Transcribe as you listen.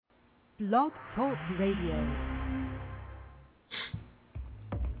Blog Talk Radio.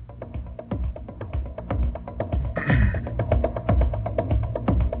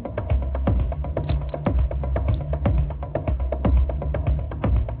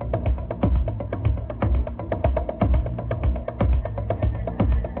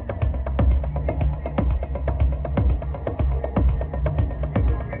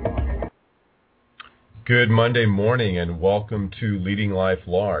 Good Monday morning and welcome to Leading Life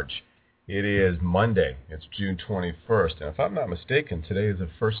Large. It is Monday. It's June 21st. And if I'm not mistaken, today is the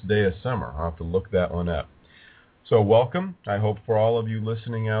first day of summer. I'll have to look that one up. So welcome. I hope for all of you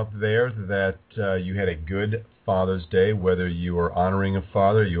listening out there that you had a good Father's Day, whether you are honoring a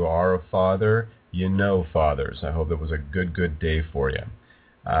father, you are a father, you know fathers. I hope it was a good day for you.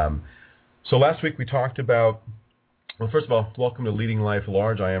 So last week we talked about, well, first of all, welcome to Leading Life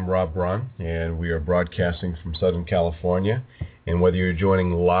Large. I am Rob Braun, and we are broadcasting from Southern California. And whether you're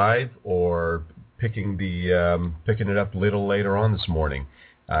joining live or picking it up a little later on this morning,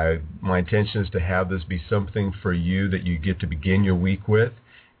 my intention is to have this be something for you that you get to begin your week with,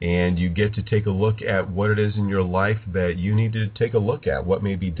 and you get to take a look at what it is in your life that you need to take a look at, what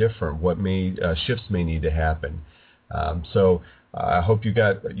may be different, what shifts may need to happen. So I hope you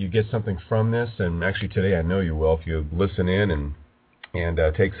get something from this, and actually today I know you will if you listen in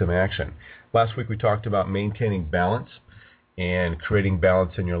and take some action. Last week we talked about maintaining balance and creating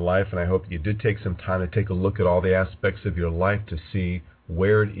balance in your life, and I hope you did take some time to take a look at all the aspects of your life to see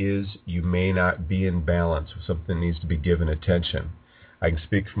where it is you may not be in balance, something needs to be given attention. I can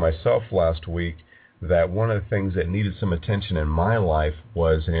speak for myself last week that one of the things that needed some attention in my life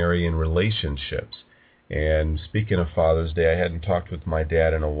was an area in relationships. And speaking of Father's Day, I hadn't talked with my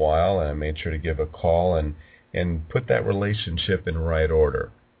dad in a while, and I made sure to give a call and put that relationship in right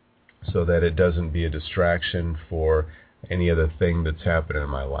order so that it doesn't be a distraction for any other thing that's happening in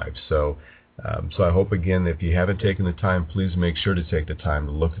my life. So I hope, again, if you haven't taken the time, please make sure to take the time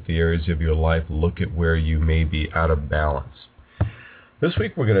to look at the areas of your life, look at where you may be out of balance. This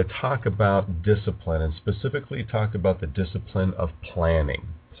week we're going to talk about discipline, and specifically talk about the discipline of planning.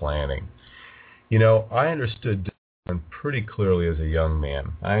 You know, I understood discipline pretty clearly as a young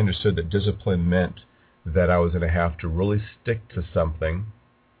man. I understood that discipline meant that I was going to have to really stick to something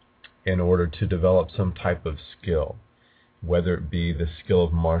in order to develop some type of skill, whether it be the skill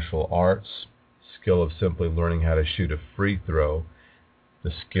of martial arts, skill of simply learning how to shoot a free throw,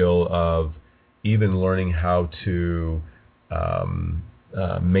 the skill of even learning how to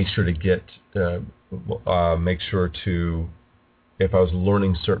make sure to if I was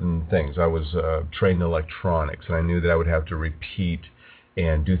learning certain things. I was trained in electronics, and I knew that I would have to repeat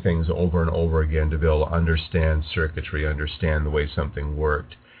and do things over and over again to be able to understand circuitry, understand the way something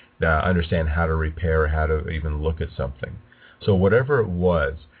worked, understand how to repair, how to even look at something. So whatever it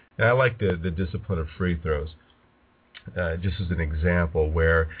was, and I like the discipline of free throws, just as an example,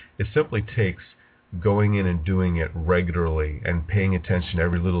 where it simply takes going in and doing it regularly and paying attention to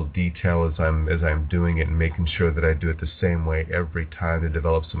every little detail as I'm doing it, and making sure that I do it the same way every time to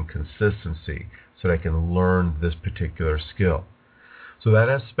develop some consistency so that I can learn this particular skill. So that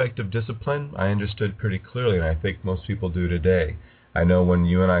aspect of discipline I understood pretty clearly, and I think most people do today. I know when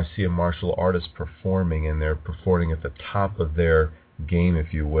you and I see a martial artist performing, and they're performing at the top of their game,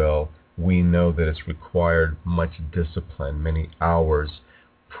 if you will, we know that it's required much discipline, many hours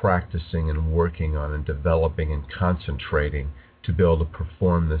practicing and working on and developing and concentrating to be able to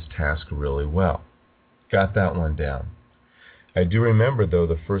perform this task really well. Got that one down. I do remember, though,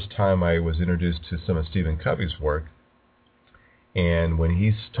 the first time I was introduced to some of Stephen Covey's work, and when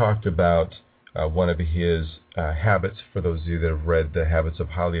he talked about one of his habits, for those of you that have read The Habits of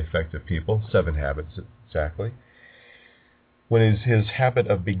Highly Effective People, 7 habits exactly, when his habit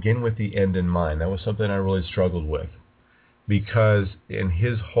of begin with the end in mind, that was something I really struggled with, because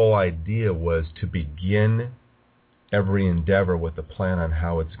his whole idea was to begin every endeavor with a plan on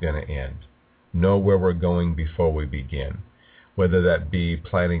how it's going to end. Know where we're going before we begin, whether that be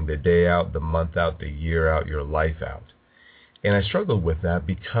planning the day out, the month out, the year out, your life out. And I struggled with that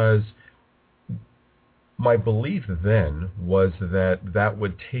because my belief then was that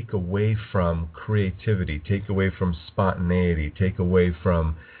would take away from creativity, take away from spontaneity, take away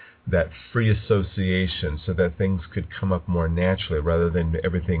from that free association so that things could come up more naturally rather than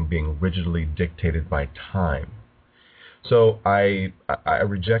everything being rigidly dictated by time. So I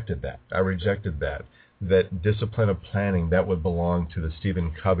rejected that. That discipline of planning, that would belong to the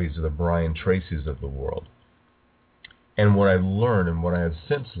Stephen Coveys or the Brian Tracy's of the world. And what I've learned, and what I have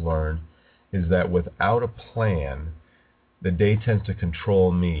since learned, is that without a plan, the day tends to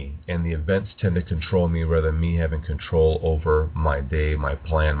control me, and the events tend to control me rather than me having control over my day, my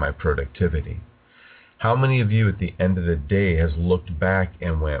plan, my productivity. How many of you at the end of the day has looked back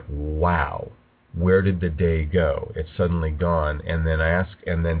and went, wow, where did the day go? It's suddenly gone. And then to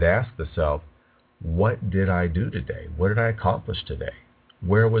ask the self, what did I do today? What did I accomplish today?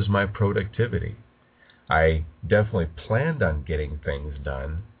 Where was my productivity? I definitely planned on getting things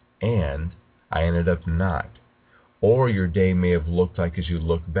done, and I ended up not. Or your day may have looked like, as you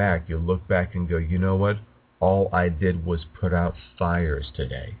look back and go, you know what? All I did was put out fires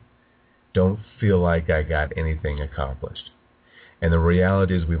today. Don't feel like I got anything accomplished. And the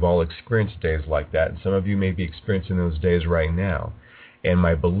reality is we've all experienced days like that, and some of you may be experiencing those days right now. And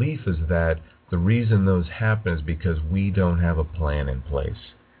my belief is that the reason those happen is because we don't have a plan in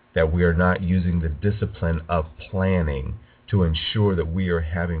place, that we are not using the discipline of planning to ensure that we are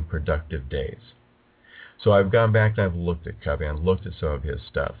having productive days. So I've gone back and I've looked at Covey, I've looked at some of his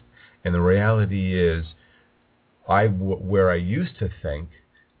stuff, and the reality is where I used to think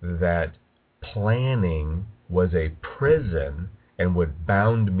that planning was a prison and would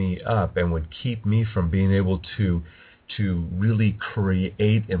bound me up and would keep me from being able to really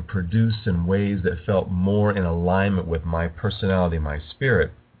create and produce in ways that felt more in alignment with my personality, my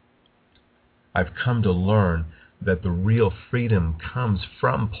spirit, I've come to learn that the real freedom comes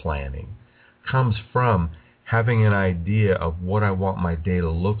from planning, comes from having an idea of what I want my day to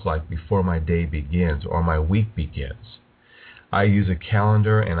look like before my day begins or my week begins. I use a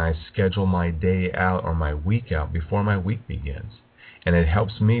calendar and I schedule my day out or my week out before my week begins. And it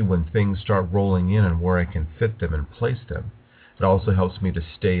helps me when things start rolling in and where I can fit them and place them. It also helps me to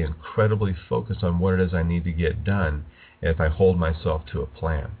stay incredibly focused on what it is I need to get done if I hold myself to a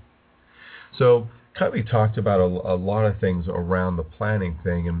plan. So Covey talked about a lot of things around the planning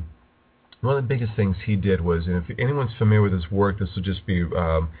thing, and one of the biggest things he did was, and if anyone's familiar with his work, this will just be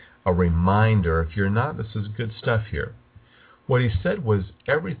a reminder. If you're not, this is good stuff here. What he said was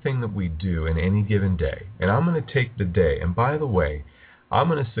everything that we do in any given day, and I'm going to take the day, and by the way, I'm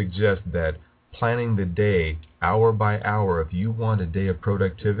going to suggest that planning the day hour by hour, if you want a day of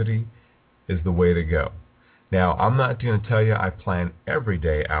productivity, is the way to go. Now, I'm not going to tell you I plan every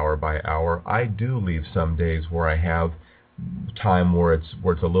day hour by hour. I do leave some days where I have time where it's a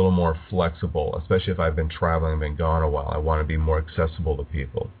little more flexible, especially if I've been traveling and been gone a while. I want to be more accessible to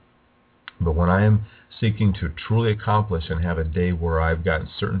people. But when I am seeking to truly accomplish and have a day where I've got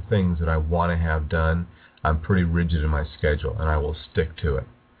certain things that I want to have done, I'm pretty rigid in my schedule, and I will stick to it.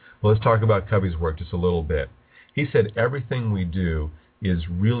 Well, let's talk about Covey's work just a little bit. He said everything we do is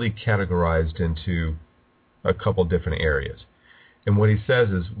really categorized into a couple different areas. And what he says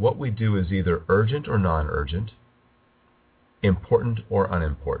is what we do is either urgent or non-urgent, important or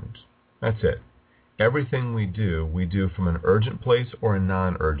unimportant. That's it. Everything we do from an urgent place or a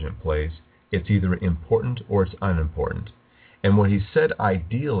non-urgent place. It's either important or it's unimportant. And what he said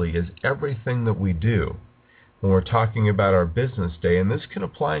ideally is everything that we do, when we're talking about our business day, and this can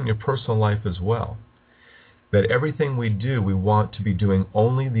apply in your personal life as well, that everything we do, we want to be doing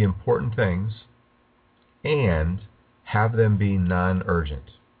only the important things and have them be non-urgent.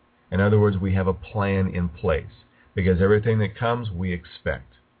 In other words, we have a plan in place because everything that comes, we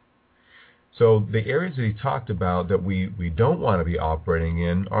expect. So the areas that he talked about that we don't want to be operating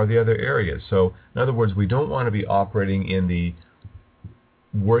in are the other areas. So in other words, we don't want to be operating in the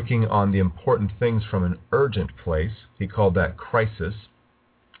working on the important things from an urgent place. He called that crisis,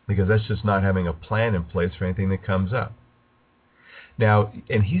 because that's just not having a plan in place for anything that comes up. Now,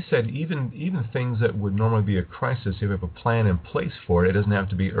 and he said even things that would normally be a crisis, if you have a plan in place for it, it doesn't have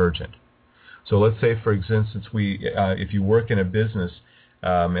to be urgent. So let's say, for instance, if you work in a business, in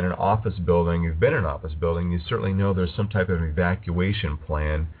an office building, you've been in an office building, you certainly know there's some type of evacuation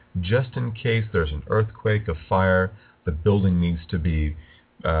plan just in case there's an earthquake, a fire, the building needs to be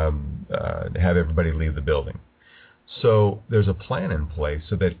have everybody leave the building. So there's a plan in place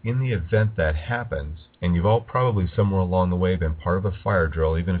so that in the event that happens, and you've all probably somewhere along the way been part of a fire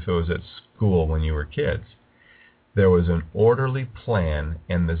drill, even if it was at school when you were kids, there was an orderly plan,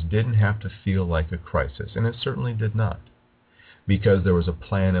 and this didn't have to feel like a crisis, and it certainly did not, because there was a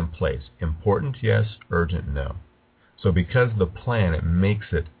plan in place. Important, yes. Urgent, no. So because of the plan, it makes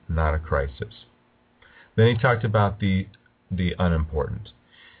it not a crisis. Then he talked about the unimportant.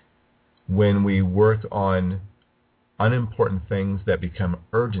 When we work on unimportant things that become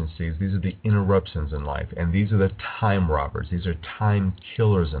urgencies, these are the interruptions in life, and these are the time robbers. These are time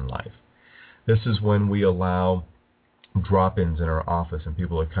killers in life. This is when we allow drop-ins in our office and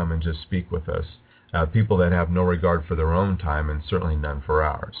people to come and just speak with us. People that have no regard for their own time and certainly none for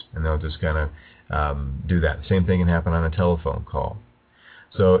ours. And they'll just kind do that. Same thing can happen on a telephone call.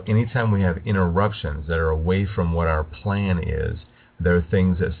 So anytime we have interruptions that are away from what our plan is, there are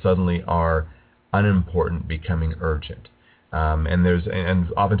things that suddenly are unimportant becoming urgent.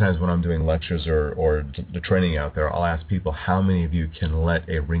 And oftentimes when I'm doing lectures or the training out there, I'll ask people, how many of you can let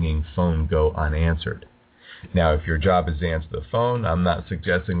a ringing phone go unanswered? Now, if your job is to answer the phone, I'm not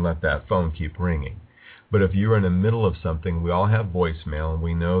suggesting let that phone keep ringing. But if you're in the middle of something, we all have voicemail, and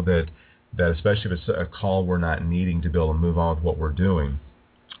we know that especially if it's a call we're not needing to be able to move on with what we're doing,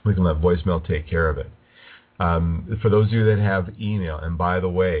 we can let voicemail take care of it. For those of you that have email, and by the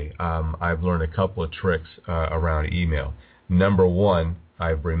way, I've learned a couple of tricks around email. Number one,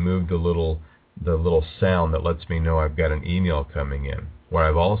 I've removed the little sound that lets me know I've got an email coming in. What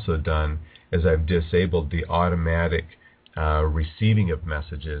I've also done is I've disabled the automatic receiving of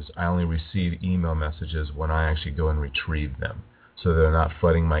messages. I only receive email messages when I actually go and retrieve them, so they're not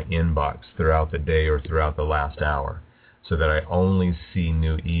flooding my inbox throughout the day or throughout the last hour, so that I only see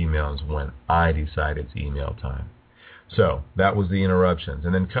new emails when I decide it's email time. So that was the interruptions.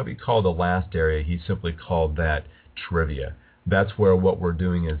 And then Cubby called the last area, he simply called that trivia. That's where what we're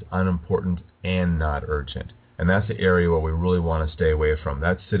doing is unimportant and not urgent. And that's the area where we really want to stay away from.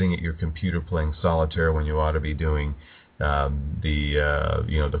 That's sitting at your computer playing solitaire when you ought to be doing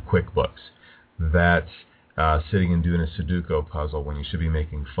the QuickBooks. That's sitting and doing a Sudoku puzzle when you should be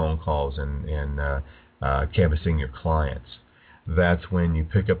making phone calls and canvassing your clients. That's when you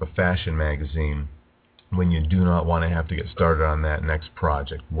pick up a fashion magazine when you do not want to have to get started on that next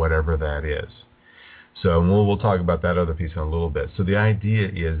project, whatever that is. So we'll talk about that other piece in a little bit. So the idea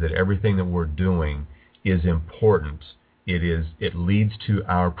is that everything that we're doing is important. It leads to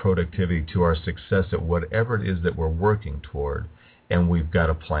our productivity, to our success at whatever it is that we're working toward, and we've got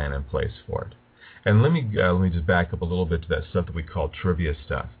a plan in place for it. And let me just back up a little bit to that stuff that we call trivia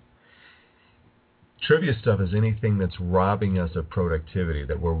stuff. Trivia stuff is anything that's robbing us of productivity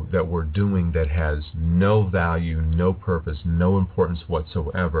that we're doing that has no value, no purpose, no importance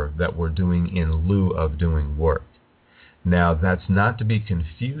whatsoever, that we're doing in lieu of doing work. Now, that's not to be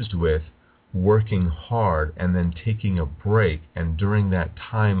confused with working hard and then taking a break, and during that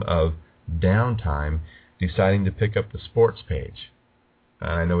time of downtime, deciding to pick up the sports page.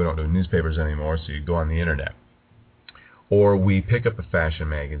 I know we don't do newspapers anymore, so you go on the internet. Or we pick up a fashion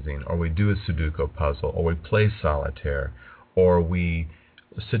magazine, or we do a Sudoku puzzle, or we play solitaire, or we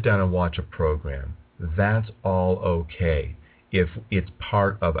sit down and watch a program. That's all okay if it's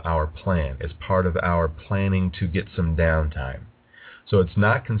part of our plan. It's part of our planning to get some downtime. So it's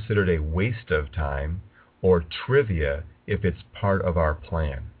not considered a waste of time or trivia if it's part of our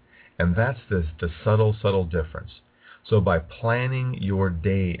plan. And that's the subtle difference. So by planning your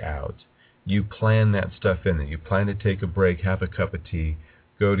day out, you plan that stuff in there. You plan to take a break, have a cup of tea,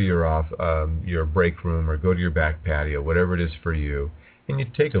 go to your break room, or go to your back patio, whatever it is for you, and you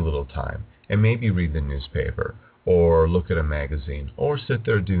take a little time and maybe read the newspaper or look at a magazine or sit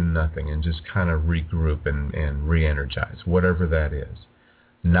there do nothing and just kind of regroup and re-energize, whatever that is.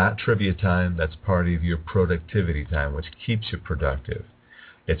 Not trivia time. That's part of your productivity time, which keeps you productive.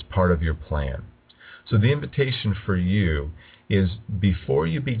 It's part of your plan. So the invitation for you is, before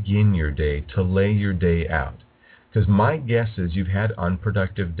you begin your day, to lay your day out. Because my guess is you've had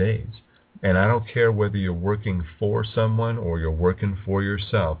unproductive days. And I don't care whether you're working for someone or you're working for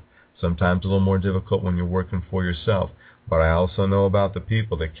yourself. Sometimes a little more difficult when you're working for yourself. But I also know about the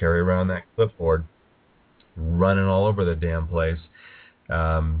people that carry around that clipboard, running all over the damn place,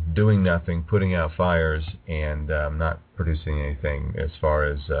 doing nothing, putting out fires, and not producing anything as far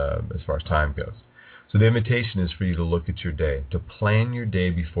as time goes. So the invitation is for you to look at your day, to plan your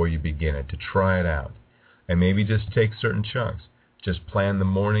day before you begin it, to try it out. And maybe just take certain chunks. Just plan the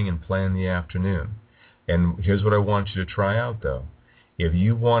morning and plan the afternoon. And here's what I want you to try out, though. If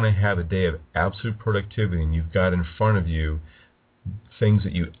you want to have a day of absolute productivity and you've got in front of you things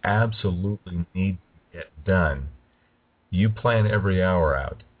that you absolutely need to get done, you plan every hour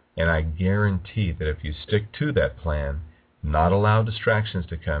out. And I guarantee that if you stick to that plan, not allow distractions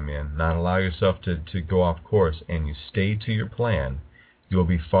to come in, not allow yourself to go off course, and you stay to your plan, you'll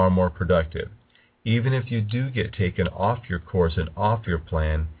be far more productive. Even if you do get taken off your course and off your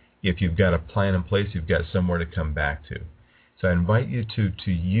plan, if you've got a plan in place, you've got somewhere to come back to. So I invite you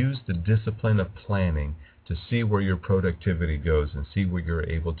to use the discipline of planning to see where your productivity goes and see where you're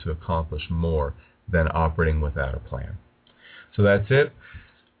able to accomplish more than operating without a plan. So that's it.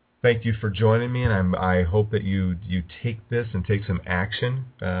 Thank you for joining me, and I hope that you take this and take some action.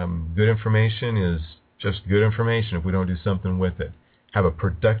 Good information is just good information if we don't do something with it. Have a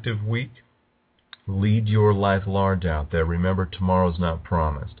productive week. Lead your life large out there. Remember, tomorrow's not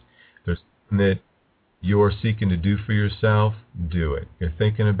promised. There's that you're seeking to do for yourself, do it. You're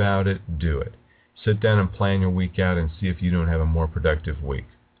thinking about it, do it. Sit down and plan your week out and see if you don't have a more productive week.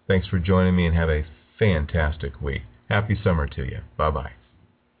 Thanks for joining me and have a fantastic week. Happy summer to you. Bye-bye.